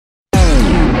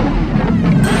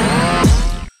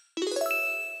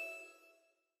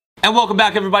And welcome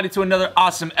back, everybody, to another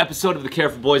awesome episode of The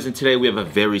Careful Boys. And today we have a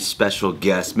very special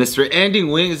guest. Mr. Andy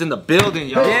Wing is in the building,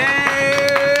 y'all.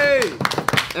 Yay!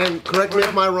 And correct me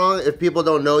if I'm wrong, if people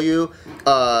don't know you,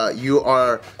 you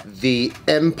are the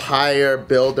empire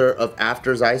builder of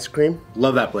After's Ice Cream.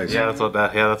 Love that place. Yeah, that's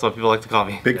what people like to call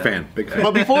me. Big fan.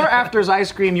 But before After's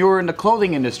Ice Cream, you were in the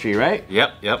clothing industry, right?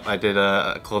 Yep. I did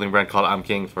a clothing brand called I'm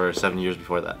King for 7 years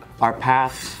before that. Our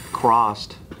paths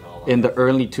crossed in the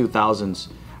early 2000s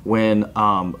when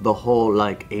the whole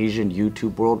like Asian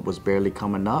YouTube world was barely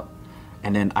coming up,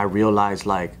 and then I realized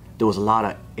like there was a lot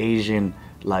of Asian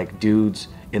like dudes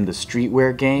in the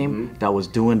streetwear game that was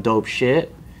doing dope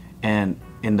shit, and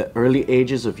in the early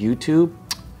ages of YouTube,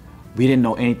 we didn't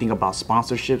know anything about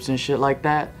sponsorships and shit like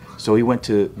that. So we went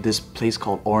to this place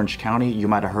called Orange County. You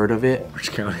might have heard of it.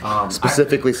 Orange County.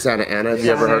 Specifically Santa Ana, have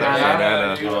you ever heard of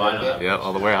it? Santa. Yeah,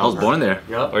 all the way I was born there.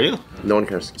 Yep. Are you? No one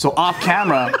cares. So off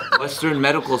camera, Western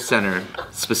Medical Center,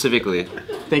 specifically.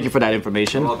 thank you for that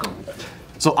information. Welcome.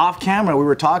 So off camera, we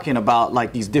were talking about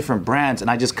like these different brands, and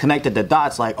I just connected the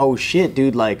dots. Like, oh shit,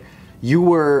 dude! Like, you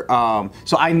were.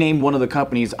 So I named one of the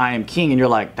companies I Am King, and you're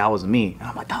like, that was me. And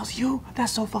I'm like, that was you.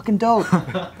 That's so fucking dope.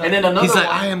 And then another. He's like,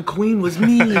 one, I Am Queen was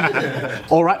me.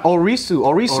 Orisu,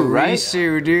 right?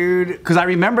 Orisu, dude. Because I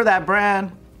remember that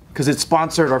brand, because it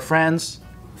sponsored our friends,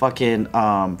 fucking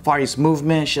Far East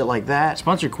Movement, shit like that.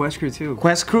 Sponsored Quest Crew too.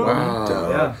 Quest Crew.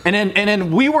 Yeah. And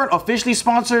then we weren't officially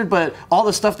sponsored, but all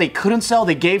the stuff they couldn't sell,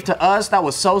 they gave to us. That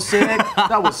was so sick.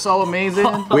 That was so amazing.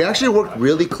 We actually worked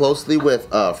really closely with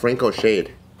Franco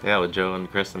Shade. Yeah, with Joe and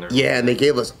Chris and everything. Yeah, and they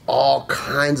gave us all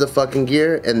kinds of fucking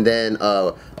gear, and then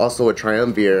also with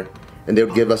Triumvir, and they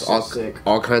would give us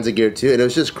all kinds of gear too. And it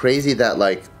was just crazy that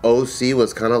like OC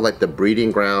was kind of like the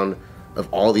breeding ground of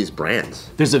all these brands.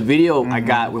 There's a video I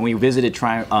got when we visited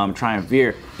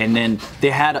Triumvir, and then they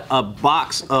had a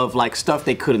box of like stuff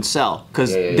they couldn't sell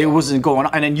because there wasn't going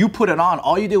on. And then you put it on.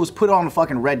 All you did was put on a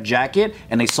fucking red jacket,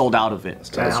 and they sold out of it.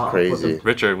 That's crazy.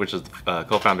 Richard, which is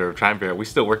co-founder of Triumvir, we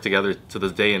still work together to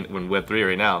this day in Web3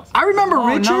 right now. I remember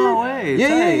Richard. no way.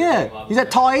 Yeah. He's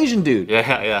that tall Asian dude.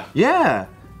 Yeah. Yeah.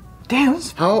 Damn.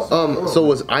 That's How so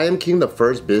was I Am King the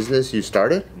first business you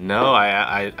started? No,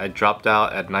 I dropped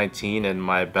out at 19, and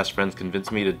my best friends convinced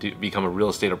me to become a real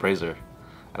estate appraiser.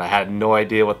 And I had no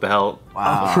idea what the hell.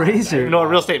 Appraiser. I didn't know what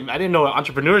real estate. I didn't know what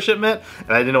entrepreneurship meant,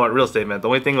 and I didn't know what real estate meant. The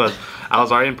only thing was, I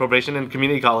was already in probation in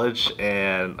community college,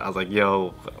 and I was like,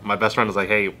 "Yo," my best friend was like,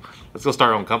 "Hey, let's go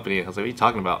start our own company." I was like, "What are you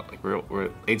talking about? Like, we're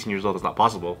 18 years old. It's not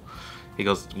possible." He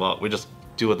goes, "Well, we just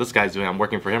do what this guy's doing. I'm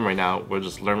working for him right now. We'll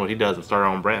just learn what he does and start our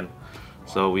own brand."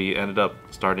 So we ended up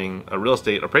starting a real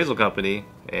estate appraisal company,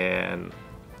 and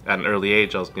at an early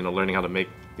age, I was learning how to make.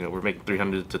 We're making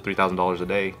 $300 to $3,000 a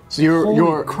day. So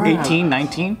you're 18,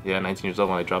 19? Yeah, 19 years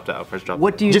old when I dropped out. First dropped.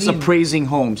 What do you Just need? appraising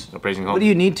homes. Appraising homes. What do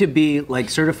you need to be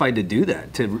like certified to do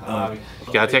that?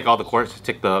 Yeah, I take all the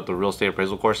take the real estate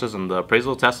appraisal courses, and the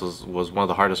appraisal test was one of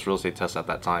the hardest real estate tests at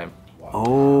that time.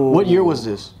 Oh. What year was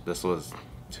this? This was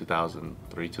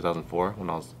 2003, 2004 when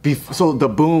I was. So the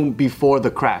boom before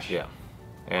the crash. Yeah,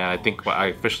 and I think I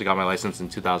officially got my license in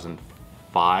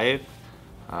 2005,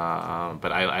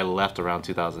 but I left around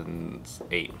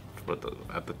 2008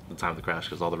 at the time of the crash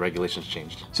because all the regulations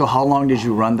changed. So how long did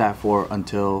you run that for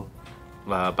until?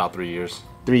 About 3 years.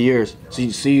 3 years.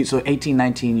 So 18,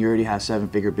 19, you already had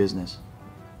 7-figure business.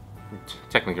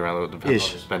 Technically around the depends on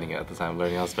how you're spending it at the time,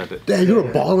 learning how to spend it. Damn, you were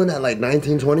balling at like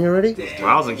 19, 20 already? Well,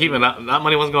 I wasn't keeping that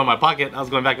money wasn't going in my pocket. I was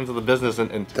going back into the business and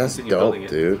That's continue building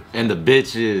dope, it. dude. And the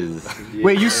bitches.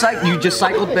 Wait, you just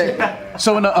cycled back.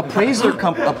 So in an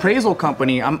appraisal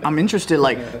company, I'm interested.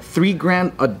 Like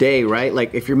 $3,000 a day, right?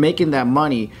 Like if you're making that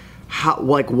money,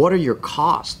 what are your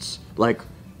costs? Like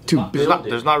to build.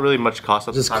 There's not really much cost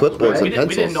at the Just time. clipboards and We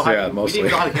didn't know pencils. how, mostly. We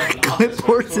didn't know how to get an office.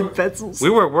 Clipboards and pencils. We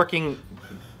were working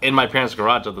in my parents'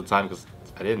 garage at the time because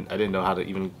I didn't know how to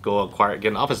even get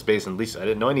an office space, and at least I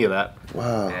didn't know any of that.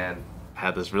 Wow. And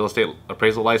had this real estate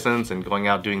appraisal license and going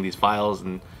out doing these files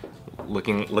and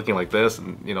looking like this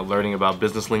and learning about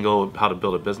business lingo, how to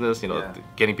build a business,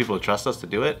 getting people to trust us to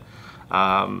do it.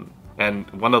 And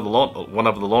one of the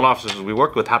loan officers we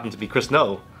worked with happened to be Chris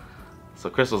No. So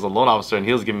Chris was a loan officer and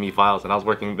he was giving me files and I was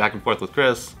working back and forth with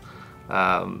Chris.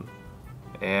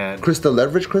 And Chris the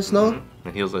Leverage, Chris, no?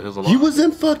 and he was a loan He was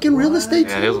in fucking real estate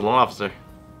Yeah, too? he was a loan officer.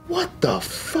 What the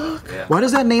fuck? Why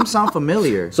does that name sound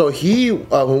familiar? So he,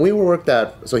 when we worked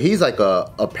so he's like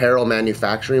a apparel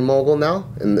manufacturing mogul now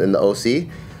in the OC.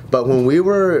 But when we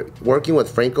were working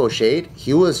with Franco Shade,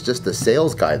 he was just the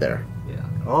sales guy there. Yeah.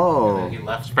 Oh. He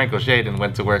left Franco Shade and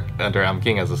went to work under Am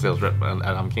King as a sales rep at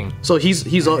Am King. So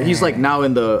he's like now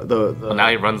in the But now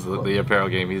he runs the apparel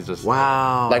game. He's just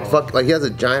wow. Like fuck, like he has a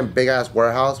giant big ass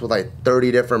warehouse with like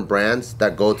 30 different brands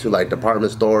that go to like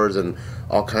department stores and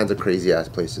all kinds of crazy ass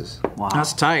places. Wow.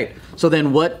 That's tight. So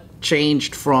then what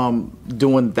changed from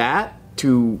doing that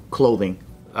to clothing?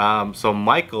 So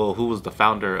Michael, who was the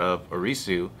founder of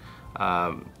Arisu,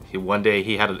 one day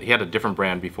he had a different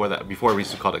brand before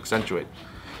Arisu called Accentuate,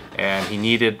 and he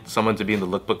needed someone to be in the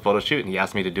lookbook photo shoot, and he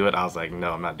asked me to do it. I was like,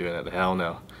 no, I'm not doing it. Hell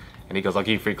no. And he goes, I'll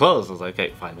give you free clothes. I was like,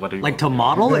 hey, fine. What are you Like to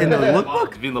model in the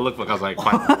lookbook? To be in the lookbook. I was like,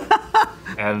 fine.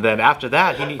 And then after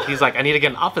that, he's like, I need to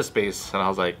get an office space, and I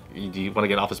was like, do you want to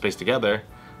get an office space together?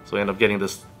 So we ended up getting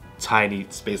this tiny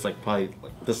space, like probably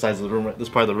like this size of the room, this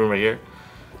part of the room right here.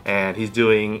 And he's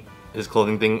doing his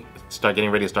clothing thing, getting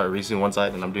ready to start Arisu on one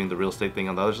side, and I'm doing the real estate thing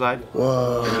on the other side.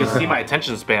 Whoa. You can see my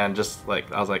attention span. Just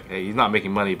like I was like, hey, he's not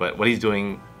making money, but what he's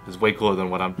doing is way cooler than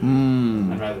what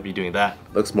I'm. I'd rather be doing that.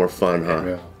 Looks more fun, huh?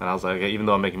 Yeah. And I was like, hey, even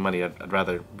though I'm making money, I'd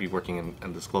rather be working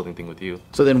in this clothing thing with you.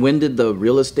 So then when did the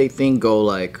real estate thing go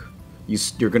like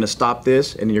you're gonna stop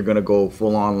this and you're gonna go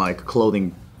full on like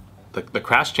clothing? The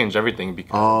crash changed everything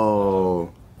because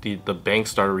Oh. the banks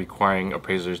started requiring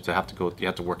appraisers to have to go. You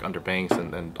have to work under banks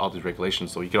and all these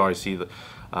regulations. So you could already see that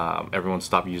everyone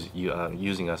stopped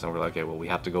using us, and we're like, okay, well, we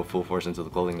have to go full force into the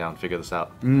clothing now and figure this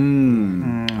out.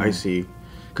 I see.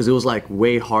 Because it was like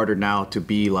way harder now to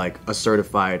be like a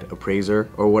certified appraiser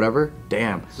or whatever.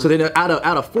 Damn. So then out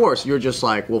of force, you're just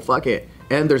like, well, fuck it.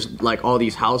 And there's like all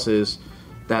these houses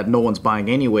that no one's buying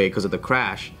anyway because of the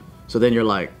crash. So then you're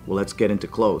like, well, let's get into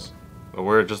clothes.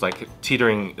 We're just like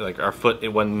teetering, like our foot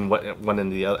one in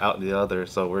the out in the other.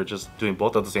 So we're just doing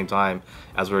both at the same time.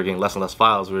 As we were getting less and less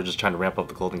files, we were just trying to ramp up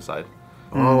the clothing side.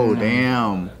 Oh,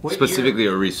 damn. Specifically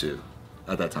Arisu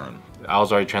at that time. I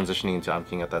was already transitioning into Am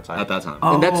King at that time. At that time.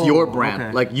 And that's your Oh, brand.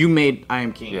 okay. Like you made I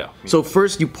Am King. Yeah. So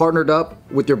first you partnered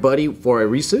up with your buddy for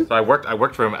Arisu? So I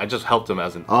worked for him. I just helped him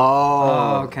as an.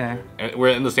 Oh, okay. And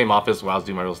we're in the same office while I was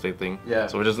doing my real estate thing. Yeah.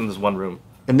 So we're just in this one room.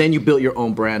 And then you built your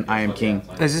own brand, I Am King.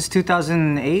 Is this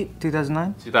 2008,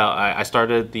 2009? I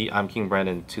started the Am King brand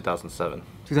in 2007.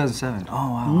 2007. Oh,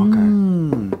 wow,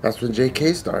 okay. That's when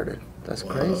JK started. That's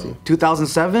crazy.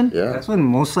 2007? Yeah. That's when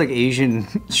most like Asian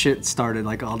shit started,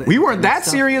 like all the. We weren't that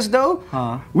stuff. serious though.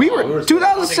 Huh. We were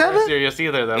 2007? Serious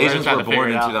either though. Asians trying were to figure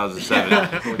born it in out.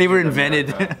 2007. They were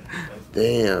invented.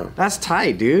 Damn. That's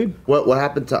tight, dude. What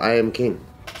happened to I Am King?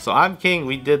 So Am King,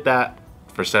 we did that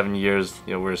for 7 years.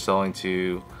 You know, we were selling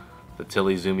to the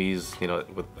Tilly Zoomies, you know,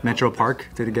 with Metro Park.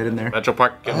 Did it get in there? Metro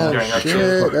Park. During our shit,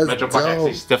 show. that's Metro Park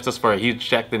actually dope. stiffed us for a huge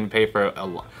check, didn't pay for a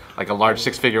large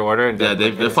 6-figure order. And Yeah,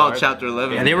 they filed Chapter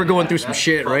 11. Yeah, they were going through some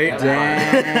shit, right?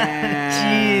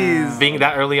 Jeez. Being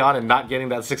that early on and not getting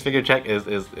that 6-figure check it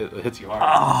hits you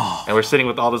hard. And we're sitting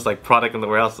with all this like product in the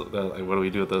warehouse. Like, what do we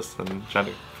do with this? And trying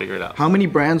to figure it out. How many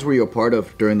brands were you a part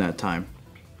of during that time?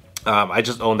 I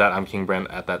just owned that Am King brand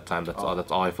at that time. That's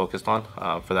all I focused on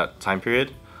for that time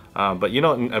period. But you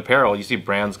know, in apparel, you see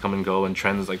brands come and go and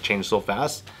trends like change so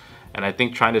fast. And I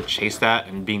think trying to chase that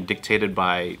and being dictated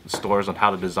by stores on how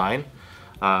to design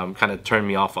kind of turned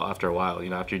me off after a while. You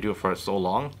know, after you do it for so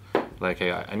long, like,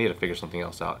 hey, I need to figure something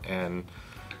else out. And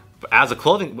as a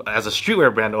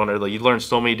streetwear brand owner, like, you learn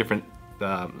so many different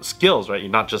skills, right? You're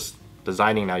not just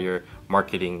designing now, you're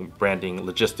marketing, branding,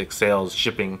 logistics, sales,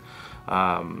 shipping,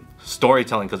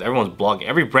 storytelling, because everyone's blogging.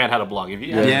 Every brand had a blog. If you,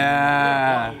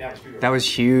 Yeah. That was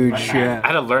huge. I Yeah.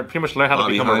 had to pretty much learn how to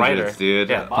Bobby become a writer. Hundreds, dude.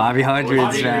 Yeah, Bobby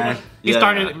Hundreds, man. He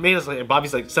Yeah. made us like,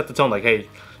 Bobby's like, set the tone, like, hey,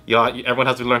 everyone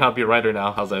has to learn how to be a writer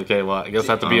now. I was like, okay, well, I guess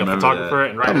I have to be a remember photographer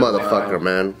and That writer. motherfucker,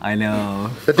 man. I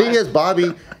know. The thing is,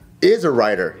 Bobby is a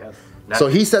writer. So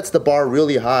he sets the bar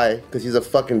really high because he's a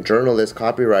fucking journalist,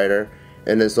 copywriter.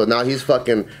 And then so now he's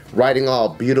fucking writing all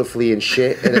beautifully and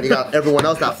shit. And then you got everyone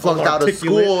else that flunked out of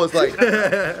school. It's like,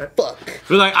 fuck.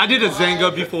 We're like, I did a Zanga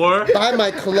before. Buy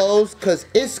my clothes because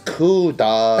it's cool,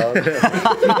 dog. I'm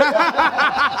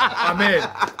in.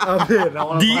 I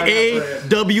want to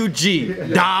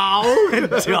DAWG.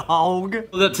 Dog.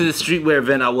 Dog. Pulled up to the streetwear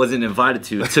event I wasn't invited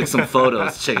to. Took some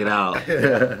photos. Check it out.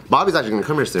 Bobby's actually gonna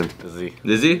come here soon. Is he?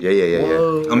 Is he? Yeah.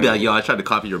 I'm gonna be like, yo, I tried to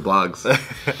copy your blogs.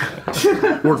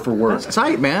 word for word.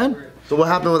 Tight, man. So what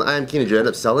happened with I Am King? Did you end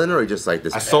up selling it or you just like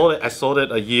this? I sold it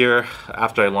a year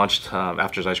after I launched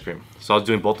After's Ice Cream. So I was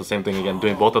doing both the same thing again,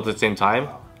 doing both at the same time.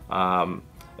 And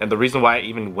the reason why I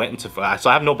even went into so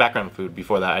I have no background in food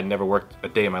before that. I never worked a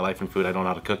day in my life in food. I don't know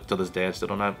how to cook to this day. I still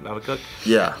don't know how to cook.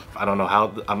 Yeah. I don't know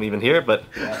how I'm even here, but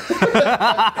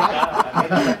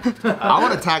I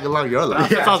want to tag along your life.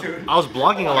 since I was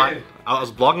blogging a lot. I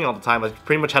was blogging all the time. I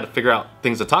pretty much had to figure out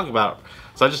things to talk about.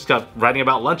 So I just got writing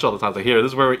about lunch all the time. Like, here,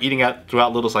 this is where we're eating at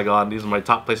throughout Little Saigon. These are my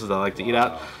top places that I like to eat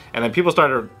at. And then people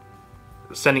started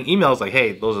sending emails like,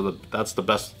 hey, that's the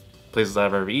best places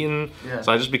I've ever eaten. Yeah.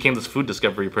 So I just became this food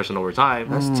discovery person over time.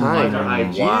 That's tight. On our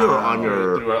IG or on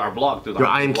your through our blog. Through your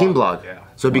I Am King blog. Yeah.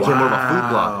 So it became more of a food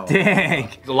blog. Dang.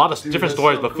 A lot of different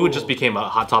stories, but food just became a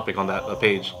hot topic on that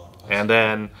page. And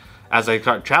then as I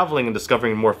started traveling and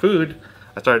discovering more food,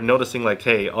 I started noticing like,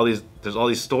 hey, there's all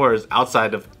these stores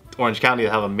outside of Orange County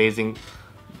that have amazing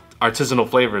artisanal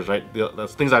flavors, right?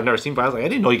 That's things I've never seen. But I was like, I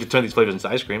didn't know you could turn these flavors into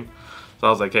ice cream. So I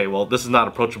was like, hey, well, this is not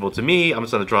approachable to me. I'm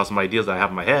just gonna draw some ideas that I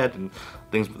have in my head and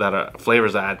things that are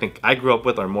flavors that I think I grew up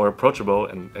with are more approachable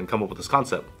and come up with this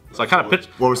concept. So I kind of pitched.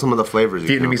 What were some of the flavors you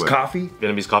came up Vietnamese with? coffee.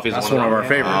 Vietnamese coffee is That's one of our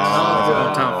favorites. That's an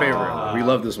all-time favorite. We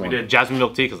love this We one. did jasmine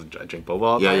milk tea because I drink boba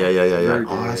all the Yeah, time. yeah.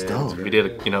 Oh, that's dope. We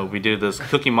did this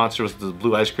Cookie Monster with the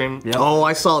blue ice cream. Oh,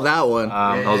 I saw that one.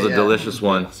 That was a delicious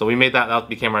one. So we made that. That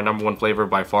became our #1 flavor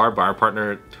by far. But our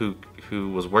partner who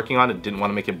was working on it didn't want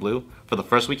to make it blue. For the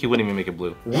first week, he wouldn't even make it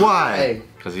blue Why?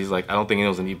 because he's like, I don't think he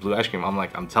knows to eat blue ice cream. I'm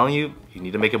like, I'm telling you, you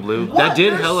need to make it blue. That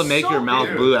did hella make your mouth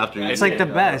blue after you. It's like the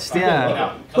best,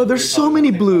 yeah. Oh, there's so many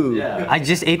blue. I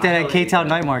just ate that at K-Town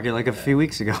Night Market like a few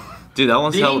weeks ago. Dude, that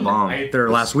one's hella bomb. There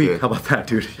last week. How about that,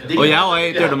 dude? Oh yeah, I'll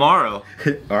eat there tomorrow.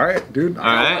 All right, dude. All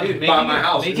right.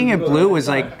 Making it blue was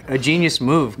like a genius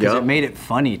move because Yup. it made it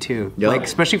funny too. Yup. Like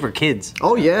especially for kids.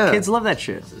 Oh yeah. Kids love that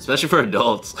shit. Especially for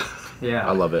adults. Yeah.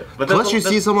 I love it. But Plus, you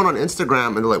see someone on Instagram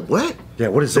and they're like, "What?" Yeah,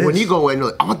 what is So this? when you go in, you're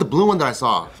like, "I want the blue one that I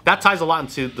saw." that ties a lot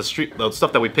into the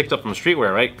stuff that we picked up from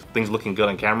streetwear, right? Things looking good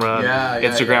on camera,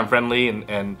 Instagram friendly,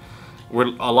 and we're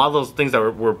a lot of those things that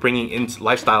we're bringing into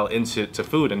lifestyle into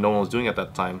food, and no one was doing at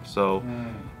that time. So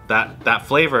that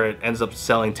flavor ends up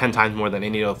selling 10 times more than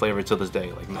any other flavor to this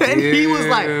day. Like And he was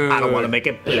like, I don't want to make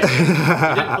it blue.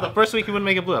 for the first week, he wouldn't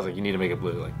make it blue. I was like, you need to make it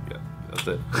blue. Like, yeah, that's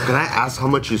it. Can I ask how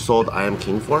much you sold I Am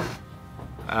King for?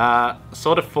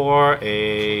 Sold it for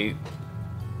a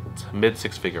mid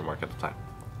 6-figure mark at the time.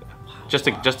 Just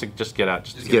to get out.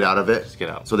 Just to Get out of it. Just get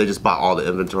out. So they just bought all the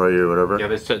inventory or whatever. Yeah,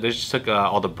 they just took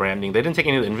all the branding. They didn't take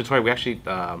any of the inventory. We actually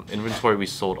inventory we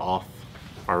sold off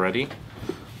already.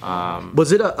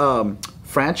 Was it a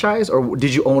franchise or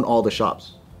did you own all the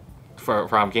shops? For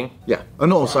I'm King. Yeah. Oh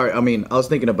no, sorry. I mean, I was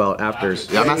thinking about afters.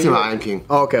 Yeah, I'm not saying about I Am King.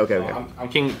 Oh, okay. I'm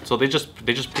King. So they just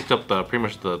picked up pretty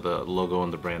much the logo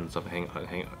and the brand and stuff.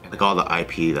 Like all the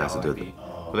IP that has to do with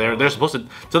it. They're supposed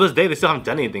to this day they still haven't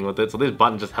done anything with it. So they just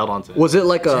bought and just held on to it. Was it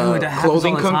like a Dude, that happens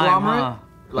clothing all the time, conglomerate?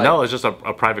 huh? No, it's just a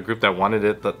private group that wanted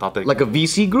it. That thought they Like a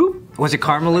VC group? Was it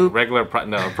Karmaloop? regular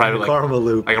private like Karma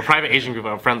Loop. like a private Asian group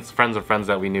of friends of friends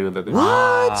that we knew that they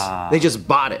What? They just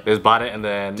bought it. just bought it and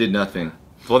then Did nothing.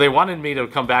 well they wanted me to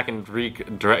come back and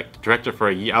direct it for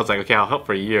a year. I was like, okay, I'll help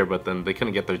for a year, but then they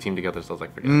couldn't get their team together, so I was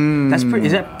like,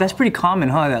 forget it. That's pretty common,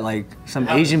 huh? That like some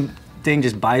Asian thing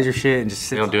just buys your shit and just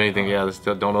They sits. don't do anything. Yeah, they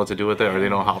still don't know what to do with it, or they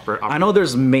don't know how. I know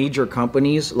there's major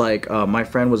companies like my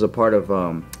friend was a part of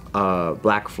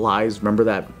Black Flies. Remember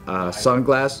that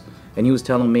sunglass? And he was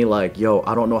telling me like, yo,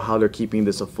 I don't know how they're keeping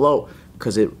this afloat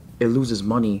because it loses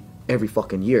money every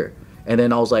fucking year. And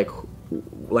then I was like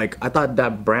I thought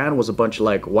that brand was a bunch of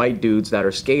like white dudes that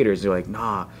are skaters. They're like,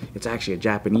 nah, it's actually a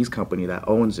Japanese company that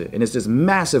owns it, and it's this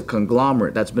massive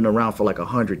conglomerate that's been around for like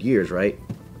 100 years, right?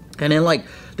 And then like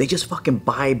they just fucking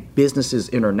buy businesses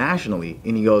internationally.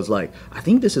 And he goes like, I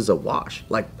think this is a wash.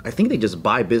 Like I think they just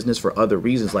buy business for other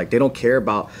reasons. Like they don't care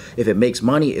about if it makes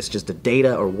money. It's just the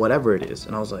data or whatever it is.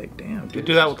 And I was like, damn, They dude.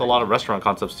 do that with a lot of restaurant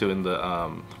concepts too. In the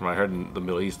from what I heard in the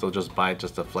Middle East, they'll just buy it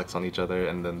just to flex on each other,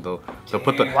 and then they'll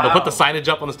put the signage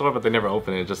up on the store, but they never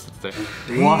open it. It just sits there.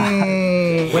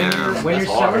 When you're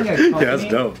selling a company, Yeah, that's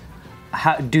dope.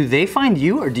 how, do they find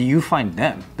you or do you find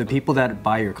them? The people that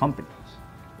buy your company.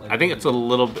 I think it's a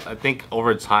little bit. I think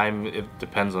over time it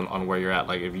depends on where you're at.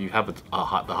 Like if you have the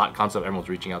hot concept, everyone's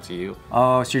reaching out to you.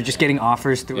 Oh, so you're just getting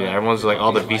offers through. Yeah, everyone's like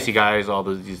all the VC guys, all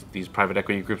these private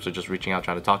equity groups are just reaching out,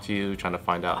 trying to talk to you, trying to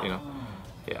find out.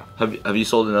 Yeah. Have you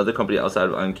sold another company outside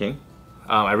of I Am King?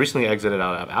 I recently exited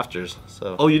out of Afters.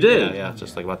 So. Oh, you did? Yeah,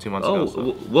 just like about 2 months Oh, ago. So.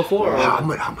 what for? How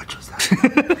much was that?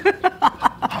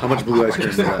 How much blue ice cream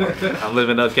is that? I'm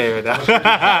living okay right now.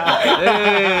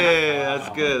 Hey, that's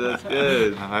good. That's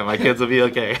good. My kids will be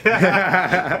okay.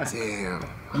 Damn.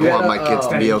 I want my kids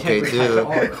to be okay too.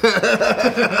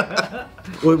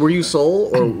 Were you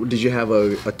sole or did you have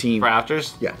a team? For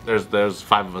Afters, Yeah. there's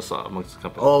 5 of us amongst the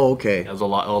company. Oh, okay. There's a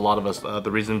lot of us.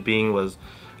 The reason being was,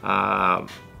 I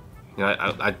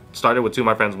started with 2 of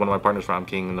my friends, one of my partners from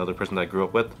King, another person that I grew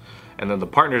up with, and then the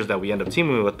partners that we end up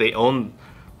teaming with, they own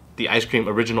the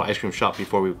original ice cream shop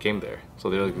before we came there. So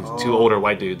they're like these two older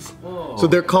white dudes. So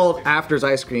they're called After's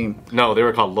Ice Cream. No, they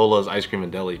were called Lola's Ice Cream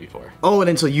and Deli before. Oh, and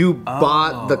then so you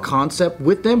bought the concept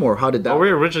with them, or how did that? Well, work?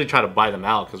 we originally tried to buy them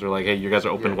out because we're like, hey, you guys are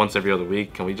open once every other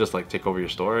week. Can we just like take over your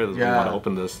store? We want to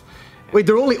open this. Wait,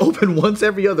 they're only open once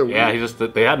every other week. Yeah,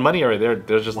 they had money already.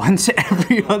 They're just Once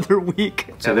every other week.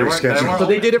 yeah, they weren't- So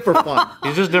they did it for fun.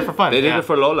 He's just there for fun. They did it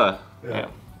for Lola.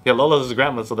 Yeah, Lola's his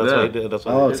grandma, so that's Yeah. what he did. That's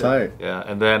what Oh, he did. tight. Yeah,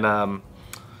 and then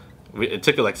it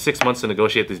took like 6 months to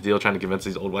negotiate this deal, trying to convince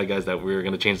these old white guys that we were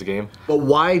gonna change the game. But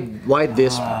why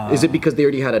this? Is it because they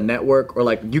already had a network, or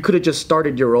like you could have just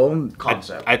started your own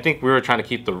concept? I think we were trying to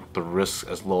keep the risk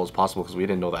as low as possible because we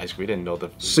didn't know the ice cream. We didn't know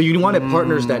the. So you wanted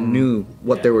partners that knew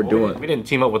what they were doing. We didn't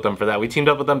team up with them for that. We teamed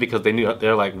up with them because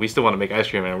they're like, we still want to make ice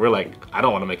cream, and we're like, I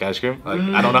don't want to make ice cream. Like,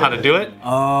 I don't know how to do it. It's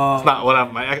not what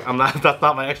I'm not. That's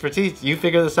not my expertise. You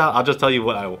figure this out. I'll just tell you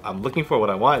what I'm looking for, what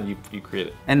I want, and you create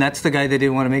it. And that's the guy that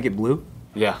didn't want to make it blue?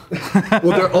 Yeah.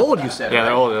 Well, they're old, you said. Yeah,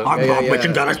 they're old. I'm not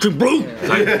making that ice cream blue! It's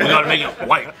like, we gotta make it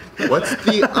white. What's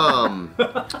the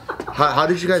how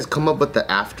did you guys come up with the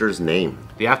After's name?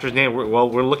 The After's name,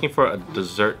 we're looking for a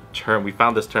dessert term. We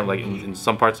found this term like in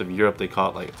some parts of Europe they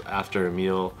call it like after a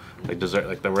meal, like dessert.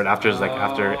 Like the word after is like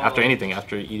after anything,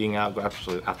 after eating out,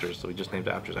 after. So we just named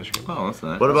it After's Ice Cream. Oh, that's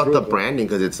nice. What about the branding?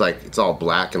 Because it's all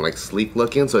black and like sleek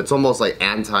looking, so it's almost like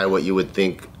anti what you would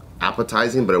think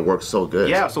appetizing, but it works so good.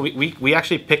 Yeah, so we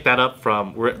actually picked that up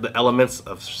from the elements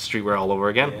of streetwear all over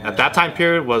again. At that time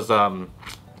period was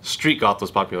street goth was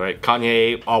popular, right?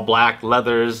 Kanye, all black,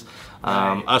 leathers,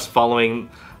 us following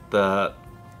the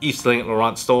Yves Saint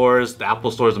Laurent stores, the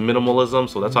Apple stores, minimalism.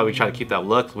 So that's why we try to keep that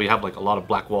look. We have like a lot of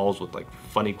black walls with like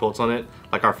funny quotes on it.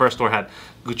 Like our first store had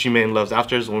Gucci Mane loves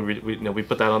afters. When we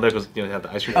put that on there because they had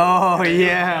the ice cream. Oh,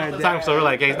 yeah. At the time, so we're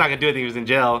like, hey, he's not gonna do anything. He was in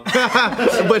jail.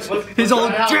 But His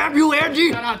old jab you,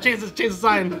 Angie! Change the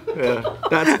sign. Yeah.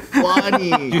 that's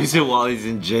funny. Use it while he's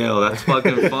in jail. That's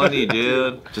fucking funny,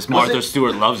 dude. Just Martha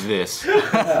Stewart loves this.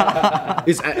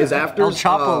 Is After El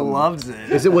Chapo loves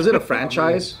it. Was it a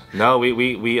franchise? No, we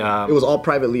It was all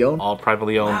privately owned. all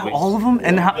privately owned. All of them?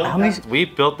 And how many? We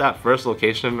built that first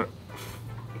location,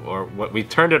 or what we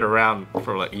turned it around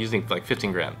for like using like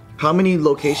 15 grand. How many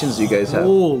locations do you guys have?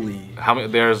 Holy. How many?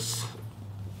 There's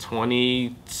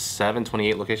 27,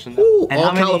 28 locations. Ooh, And all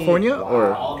how many- California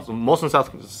or? So most in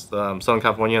Southern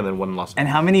California, and then one in Los Angeles. And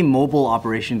how many mobile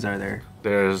operations are there?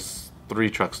 There's 3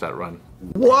 trucks that run.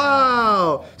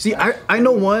 Wow. See, I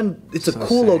know one. It's a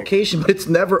cool location, but it's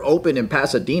never open in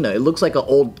Pasadena. It looks like an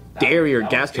old dairy or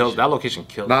gas Kills station. that location.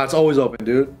 Kills. Nah, it's always open,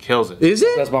 dude. Kills it. Is it?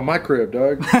 That's by my crib,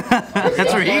 dog.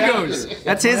 That's where he goes.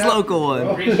 That's his local one.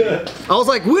 I was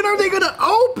like, when are they gonna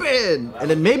open? And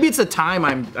then maybe it's the time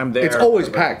I'm there. It's always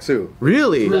packed too.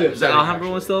 Really? Is the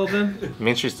Alhambra one still open?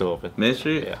 Main Street's still open. Main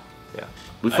Street? Yeah. Yeah.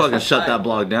 We fucking shut that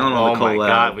block down on Oh the my collab.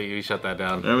 God, we shut that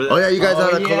down. Remember that? Oh yeah, you guys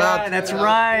had a Yeah, collab. that's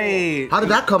right. How did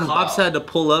that come? Cops had to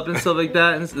pull up and stuff like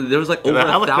that. And there was like over The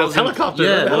 1,000. helicopter.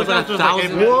 Yeah, The there was like helicopter was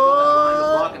like, 1,000. hey,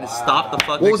 What? And it stopped the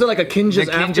fucking. What was it like a Kinja's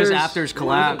The Kinja's Afters? Afters It was a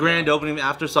collab. grand opening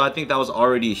after, so I think that was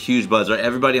already a huge buzz, right?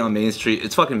 Everybody on Main Street.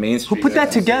 It's fucking Main Street. Who put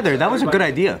that together? That was a good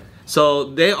idea. So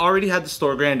they already had the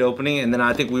store grand opening, and then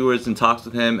I think we were in talks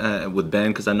with him, with Ben,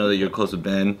 because I know that you're close with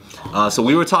Ben. So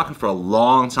we were talking for a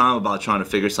long time about trying to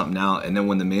figure something out, and then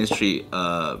when the Main Street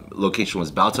location was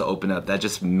about to open up, that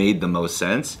just made the most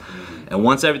sense. And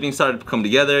once everything started to come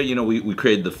together, you know, we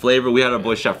created the flavor. We had our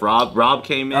boy Chef Rob. Rob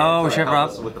came in. Oh, to Chef help Rob.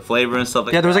 us with the flavor and stuff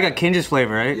like Yeah, that. there was like a Kinja's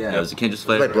flavor, right? Yeah, it was a Kinja's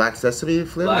flavor. Like black sesame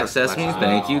flavor. Black sesame.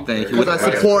 Thank you. Because I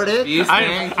support it.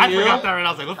 I forgot that right. I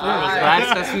was like, what flavor was Black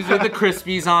that? sesame with the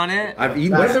crispies on it. I've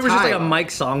eaten What if there that. was just like a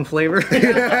Mike Song flavor?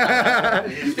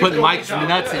 Put Mike's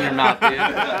nuts in your mouth,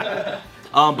 dude.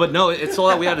 But no, it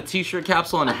sold out. We had a t-shirt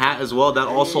capsule and a hat as well. That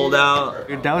all sold out.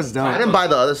 Dude, that was I dope. didn't buy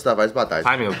the other stuff. I just bought the ice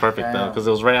cream. Timing was perfect though, because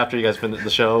it was right after you guys finished the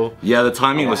show. Yeah, the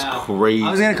timing was crazy.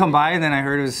 I was gonna come by and then I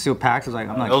heard it was still packed. I was like,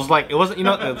 I'm It like, was like it wasn't, you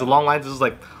know, the long lines. It was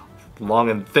like long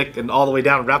and thick and all the way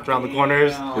down, wrapped around the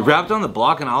corners. It wrapped on the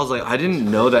block, and I was like, I didn't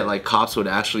know that like cops would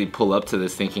actually pull up to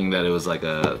this thinking that it was like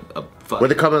a Where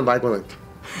they come in like, we're like,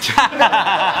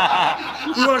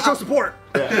 You want to show support?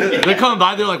 They're coming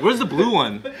by, they're like, where's the blue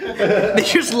one? they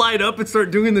just light up and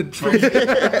start doing the trick.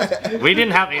 We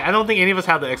didn't have. I don't think any of us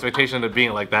had the expectation of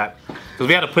being like that, because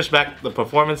we had to push back the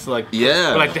performance. Like,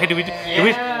 Yeah. we're like, hey, do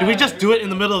we just do it in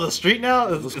the middle of the street now?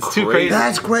 It's too crazy. crazy.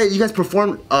 that's great. You guys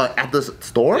performed at the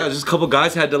store? Yeah, just a couple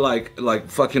guys had to like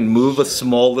fucking move a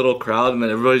small little crowd, and then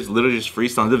everybody's literally just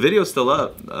freestyling. The video's still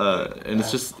up, and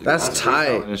it's just That's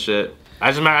tight. and shit. I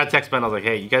just remember I text Ben. I was like,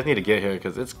 "Hey, you guys need to get here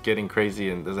because it's getting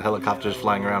crazy and there's a helicopters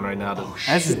flying around right now."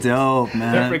 That's dope, They're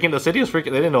man. freaking. The city was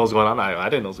freaking. They didn't know what was going on. I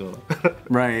didn't know what was going on.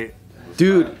 Right.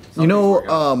 Dude, you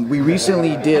know, we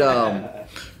recently did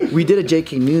we did a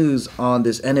JK News on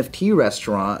this NFT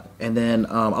restaurant, and then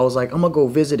I was like, I'm gonna go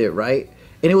visit it, right?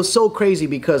 And it was so crazy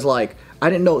because like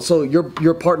I didn't know. So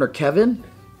your partner Kevin,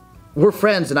 we're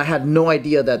friends, and I had no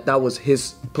idea that that was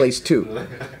his place too.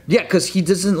 Yeah, cause he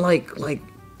doesn't like.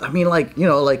 I mean, like, you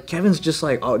know, like Kevin's just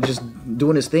like, oh, just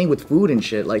doing his thing with food and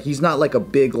shit. Like he's not like a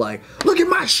big like, look at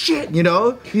my shit, you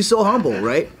know? He's so humble,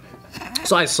 right?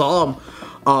 So I saw him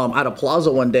at a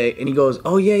plaza one day, and he goes,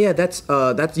 "Oh yeah,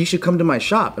 that's you should come to my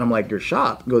shop." And I'm like, "Your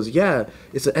shop?" He goes, "Yeah,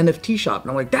 it's an NFT shop."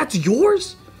 And I'm like, "That's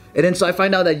yours?" And then so I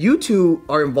find out that you two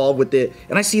are involved with it,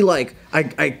 and I see like I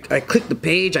click the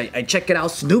page, I check it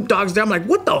out. Snoop Dogg's there. I'm like,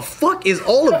 "What the fuck is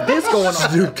all of this going on?"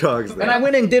 Snoop Dogg's there. And I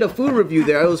went and did a food review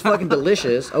there. It was fucking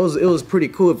delicious. It was pretty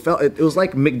cool. It was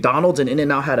like McDonald's and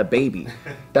In-N-Out had a baby.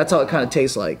 That's how it kind of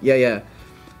tastes like. Yeah.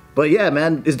 But yeah,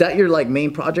 man, is that your like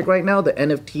main project right now? The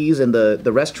NFTs and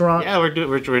the restaurant? Yeah,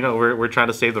 we're trying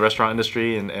to save the restaurant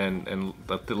industry and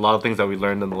a lot of things that we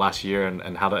learned in the last year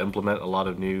and how to implement a lot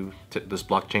of new this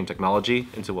blockchain technology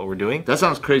into what we're doing. That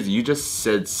sounds crazy. You just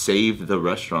said save the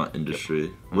restaurant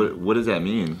industry. What does that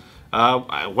mean?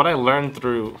 What I learned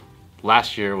through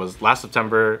last year was last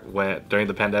September during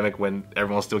the pandemic when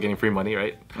everyone was still getting free money,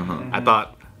 right? I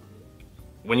thought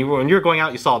when you were going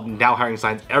out, you saw now hiring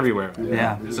signs everywhere.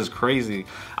 Yeah. This is crazy.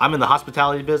 I'm in the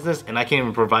hospitality business and I can't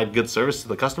even provide good service to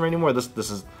the customer anymore. This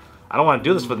is I don't want to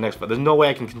do this for the next, but there's no way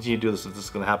I can continue to do this if this is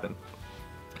going to happen.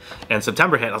 And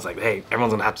September hit, I was like, hey,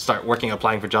 everyone's going to have to start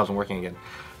applying for jobs and working again.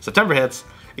 September hits,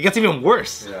 it gets even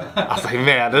worse. Yeah. I was like,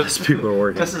 man, People are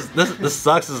working. this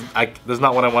sucks. This is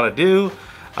not what I want to do.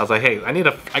 I was like, hey, I need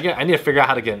to figure out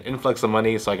how to get an influx of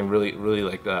money so I can really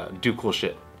like do cool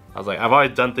shit. I was like, I've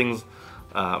always done things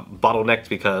bottlenecked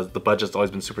because the budget's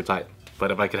always been super tight.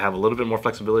 But if I could have a little bit more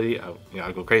flexibility,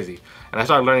 I'd go crazy. And I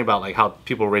started learning about like how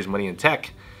people raise money in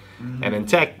tech. And in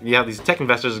tech, you have these tech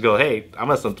investors who go, hey, I'm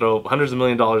gonna throw hundreds of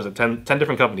 $1 millions at 10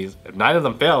 different companies. If 9 of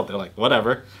them fail, they're like,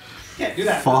 whatever. Can't do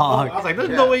that. Fuck. I was like, there's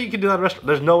no way you can do that in a restaurant.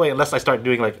 There's no way unless I start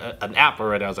doing like an app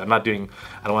already. I was like, I don't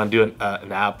want to do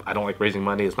an app. I don't like raising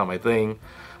money. It's not my thing.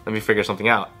 Let me figure something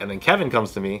out. And then Kevin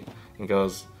comes to me and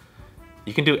goes,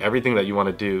 you can do everything that you want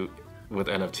to do with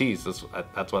NFTs.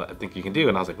 That's what I think you can do.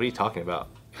 And I was like, what are you talking about?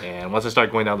 And once I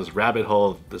started going down this rabbit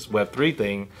hole of this Web3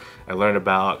 thing, I learned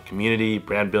about community,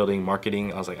 brand building,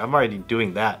 marketing. I was like, I'm already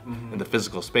doing that in the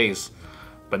physical space.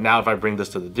 But now if I bring this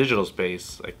to the digital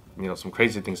space, like, some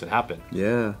crazy things that happen.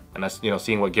 Yeah. And that's,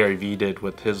 seeing what Gary Vee did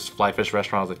with his Fly Fish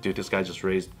restaurant, I was like, dude, this guy just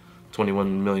raised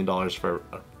 $21 million for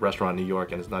a restaurant in New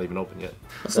York and it's not even open yet.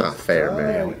 That's not fair,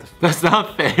 man. That's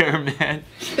not fair, man.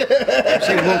 But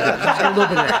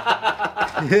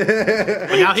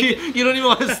now You don't even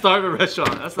want to start a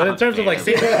restaurant. That's but not in terms of like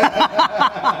saving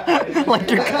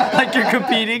like you're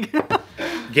competing.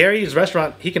 Gary's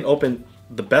restaurant, he can open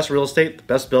the best real estate, the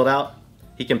best build out.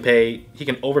 He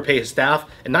can overpay his staff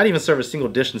and not even serve a single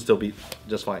dish and still be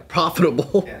just fine.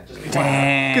 Profitable. Yeah, just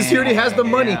Damn. Because he already has the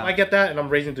money. If I get that and I'm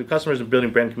raising through customers and building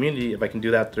brand community, if I can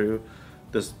do that through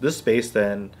this space,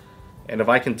 then, and if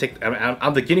I can take,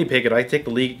 I'm the guinea pig, and I take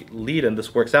the lead and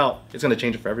this works out, it's going to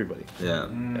change it for everybody. Yeah.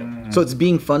 So it's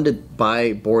being funded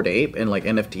by Bored Ape and like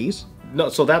NFTs? No,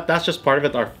 so that's just part of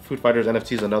it. Our Food Fighters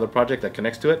NFT is another project that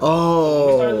connects to it. Oh.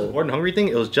 When we started this Bored and Hungry thing,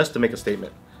 it was just to make a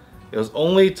statement. It was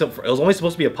only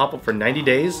supposed to be a pop-up for 90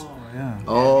 days.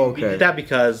 Oh, We okay. did that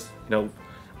because,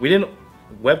 we didn't,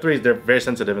 Web3 they're very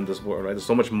sensitive in this world, right? There's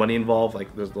so much money involved,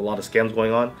 like there's a lot of scams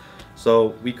going on.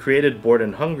 So we created Bored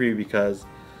and Hungry because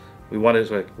we wanted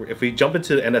to, like, if we jump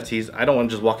into the NFTs, I don't want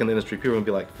to just walk in the industry, people will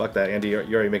be like, fuck that, Andy,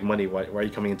 you already make money, why are you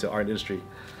coming into our industry?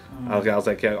 I was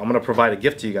like, yeah, I'm going to provide a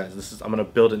gift to you guys. I'm going to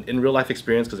build an in real life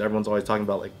experience because everyone's always talking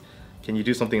about like, can you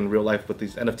do something in real life with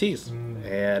these NFTs?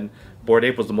 And Bored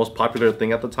Ape was the most popular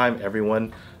thing at the time.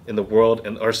 Everyone in the world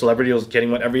and our celebrity was getting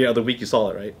one every other week. You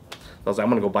saw it, right? So I was like, I'm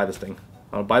gonna go buy this thing.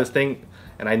 I'm gonna buy this thing,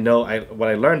 and I know what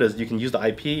I learned is you can use the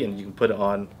IP and you can put it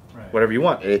on whatever you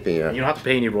want. Anything, yeah. And you don't have to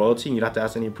pay any royalty. And you don't have to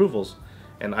ask any approvals.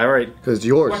 And I already, Because it's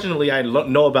yours. fortunately, I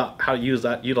know about how to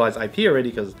utilize IP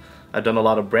already because I've done a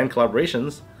lot of brand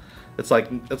collaborations. It's like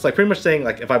pretty much saying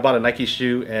like if I bought a Nike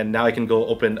shoe and now I can go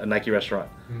open a Nike restaurant.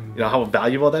 You know how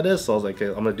valuable that is. So I was like, okay,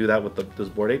 I'm gonna do that with this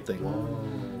Bored Ape thing.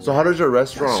 So how does your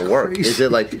restaurant work? crazy. Is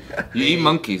it like, You eat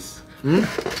monkeys.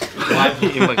 like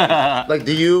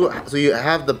you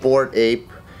have the Bored Ape,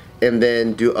 and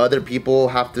then do other people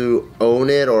have to own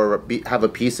it or have a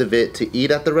piece of it to eat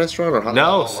at the restaurant, or how?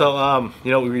 No, so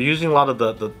we were using a lot of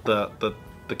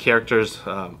the the characters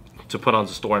to put on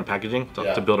the store and packaging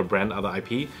to build a brand out of the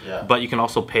IP. Yeah. But you can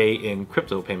also pay in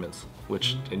crypto payments,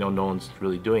 which no one's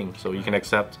really doing. So you can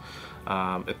accept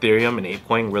Ethereum and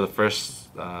ApeCoin. We're the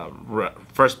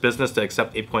first business to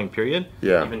accept ApeCoin. Period.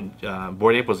 Yeah. Even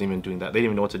Bored Ape wasn't even doing that. They didn't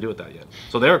even know what to do with that yet.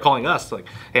 So they were calling us like,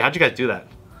 "Hey, how'd you guys do that?"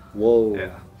 Whoa.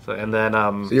 Yeah. So and then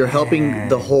So you're helping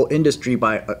the whole industry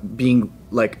by being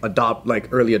like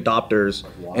early adopters,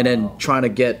 and then trying to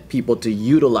get people to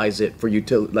utilize it for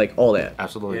like all that.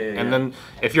 absolutely. And then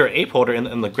if you're an ape holder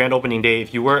in the grand opening day,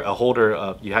 if you were a holder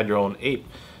of, you had your own ape,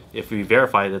 if we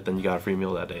verified it, then you got a free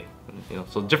meal that day.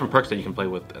 So different perks that you can play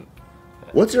with. And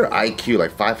What's your IQ?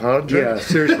 Like 500? Yeah,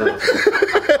 seriously.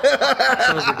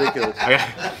 Sounds ridiculous.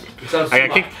 I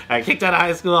got kicked out of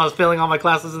high school. I was failing all my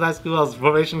classes in high school. I was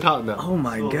probation college. No. Oh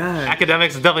my god.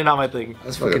 Academics is definitely not my thing.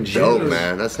 That's Fucking fucking dope, genius.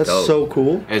 man. That's That's dope. so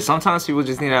cool. And sometimes people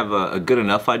just need to have a good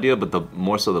enough idea, but the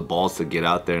more so the balls to get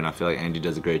out there. And I feel like Andy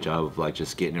does a great job of like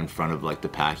just getting in front of like the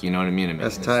pack. You know what I mean? And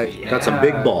That's making tight. That's a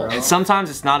big ball. And sometimes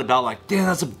it's not about like, damn,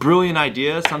 that's a brilliant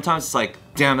idea. Sometimes it's like,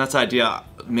 damn, that's an idea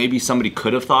maybe somebody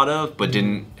could have thought of, but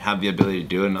didn't have the ability to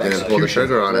do it. And And then pull the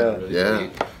trigger on it. Yeah.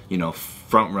 you know,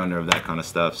 front runner of that kind of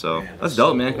stuff. So that's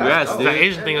dope, man. Congrats, The dude.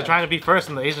 Asian thing is trying to be first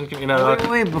in the Asian community.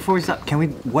 Wait, before we stop, can we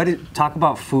talk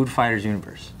about Food Fighters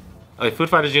Universe? Okay, Food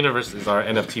Fighters Universe is our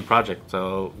NFT project.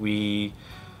 So we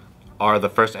are the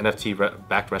first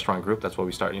NFT-backed restaurant group. That's what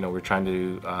we start. We're trying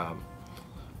to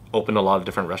open a lot of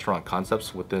different restaurant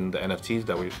concepts within the NFTs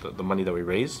that the money that we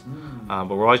raise. But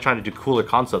we're always trying to do cooler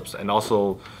concepts and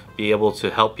also be able to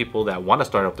help people that want to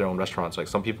start up their own restaurants. Like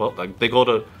some people, like they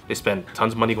spend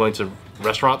tons of money going to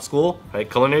restaurant school, right,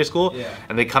 culinary school,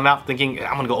 and they come out thinking,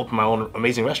 I'm gonna go open my own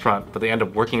amazing restaurant, but they end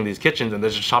up working in these kitchens and they're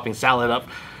just chopping salad up,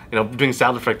 doing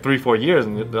salad for like 3-4 years,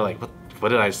 and they're like, what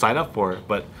did I sign up for?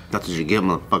 But That's what you get,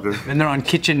 motherfucker. And they're on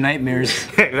Kitchen Nightmares.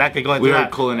 exactly going We through heard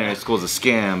that. culinary school's a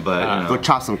scam, but Go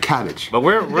chop some cabbage. But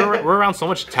we're around so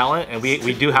much talent, and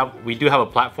we do have a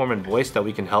platform and voice that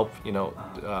we can help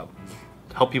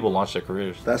help people launch their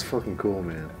careers. That's fucking cool,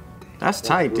 man. That's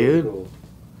tight, Really dude. cool.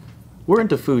 We're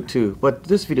into food too, but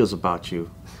this video's about you.